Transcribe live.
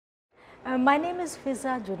My name is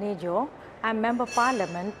Fiza Junejo. I'm Member of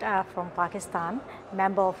Parliament from Pakistan,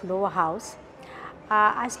 member of Lower House.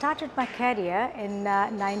 I started my career in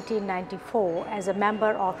 1994 as a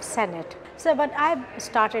member of Senate. So, but I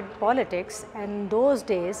started politics, and those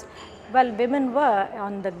days, well, women were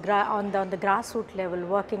on the grassroots level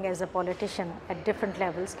working as a politician at different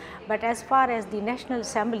levels. But as far as the National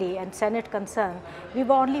Assembly and Senate concerned, we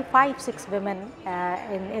were only 5-6 women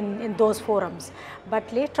in those forums.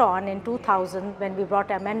 But later on in 2000, when we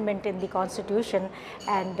brought amendment in the Constitution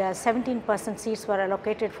and 17% seats were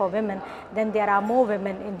allocated for women, then there are more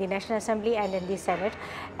women in the National Assembly and in the Senate,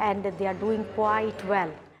 and they are doing quite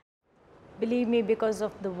well. Believe me, because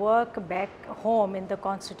of the work back home in the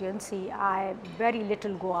constituency, I very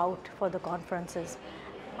little go out for the conferences.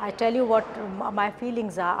 I tell you what my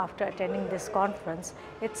feelings are after attending this conference.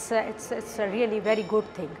 It's a really very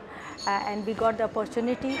good thing. And we got the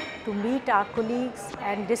opportunity to meet our colleagues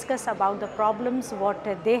and discuss about the problems, what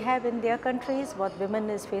they have in their countries, what women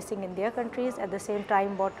is facing in their countries. At the same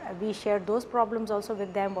time, what we share those problems also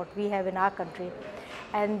with them, what we have in our country.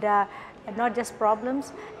 And not just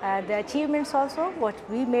problems, the achievements also, what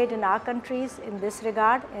we made in our countries in this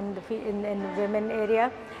regard, in women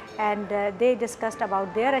area, and they discussed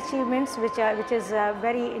about their achievements, which is a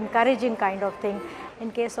very encouraging kind of thing.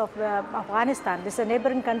 In case of Afghanistan, this is a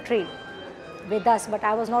neighboring country with us, but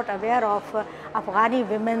I was not aware of Afghani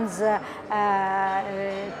women's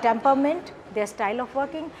temperament, their style of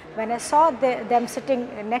working. When I saw them sitting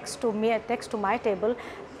next to me, next to my table,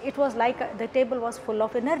 it was like the table was full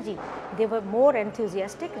of energy. They were more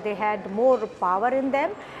enthusiastic, they had more power in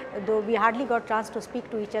them, though we hardly got chance to speak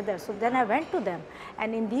to each other. So then I went to them,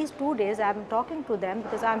 and in these 2 days I am talking to them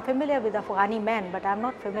because I am familiar with Afghani men, but I am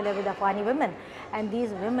not familiar with Afghani women, and these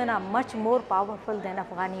women are much more powerful than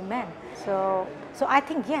Afghani men. So I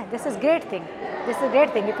think, yeah, this is a great thing. This is a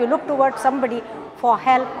great thing. If you look towards somebody for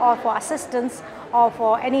help or for assistance or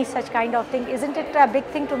for any such kind of thing, isn't it a big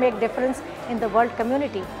thing to make difference in the world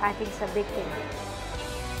community? I think it's a big thing.